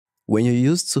When you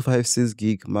use 256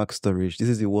 gig Mac storage, this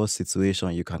is the worst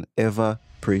situation you can ever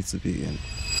pray to be in.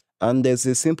 And there's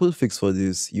a simple fix for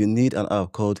this. You need an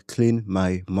app called Clean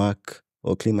My Mac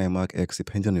or Clean My Mac X,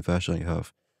 depending on the version you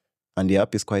have. And the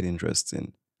app is quite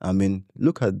interesting. I mean,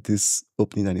 look at this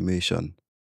opening animation.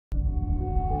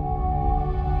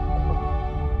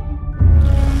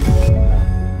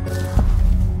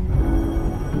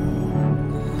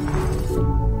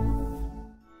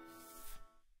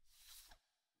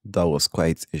 That was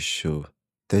quite a show.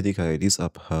 Technically, this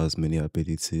app has many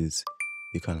abilities.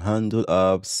 You can handle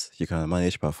apps, you can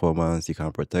manage performance, you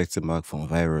can protect the Mac from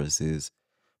viruses.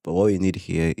 But what you need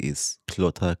here is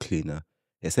Clutter Cleaner.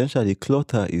 Essentially,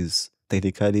 Clutter is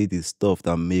technically the stuff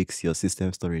that makes your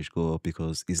system storage go up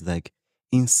because it's like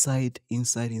inside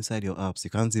your apps.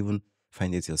 You can't even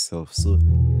find it yourself. So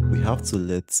we have to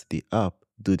let the app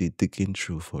do the digging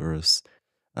through for us.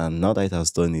 And now that it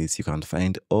has done it, you can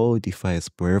find all the files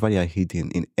wherever they are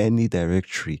hidden in any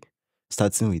directory,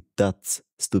 starting with that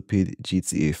stupid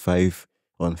GTA 5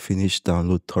 unfinished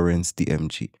download torrents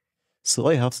DMG. So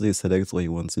all you have to do is select what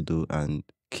you want to do and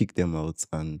kick them out.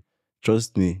 And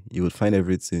trust me, you will find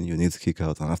everything you need to kick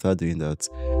out. And after doing that,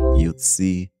 you'd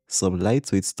see some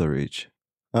lightweight storage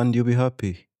and you'll be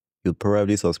happy. You'll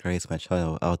probably subscribe to my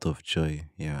channel out of joy.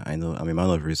 Yeah, I know, I'm a man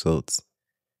of results.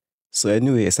 So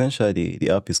anyway, essentially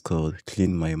the app is called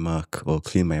Clean My Mac or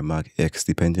Clean My Mac X,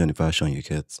 depending on the version you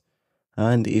get.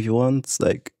 And if you want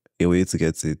like a way to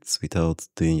get it without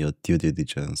doing your due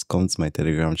diligence, come to my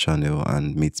Telegram channel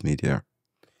and meet me there.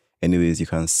 Anyways, you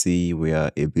can see we are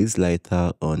a bit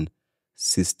lighter on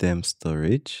system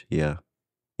storage. Yeah.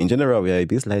 In general, we are a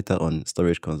bit lighter on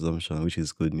storage consumption, which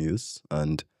is good news.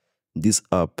 And this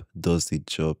app does the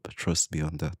job. Trust me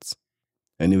on that.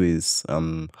 Anyways,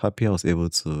 I'm happy I was able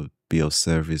to be of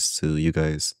service to you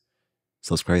guys.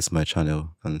 Subscribe to my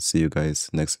channel and see you guys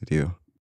next video.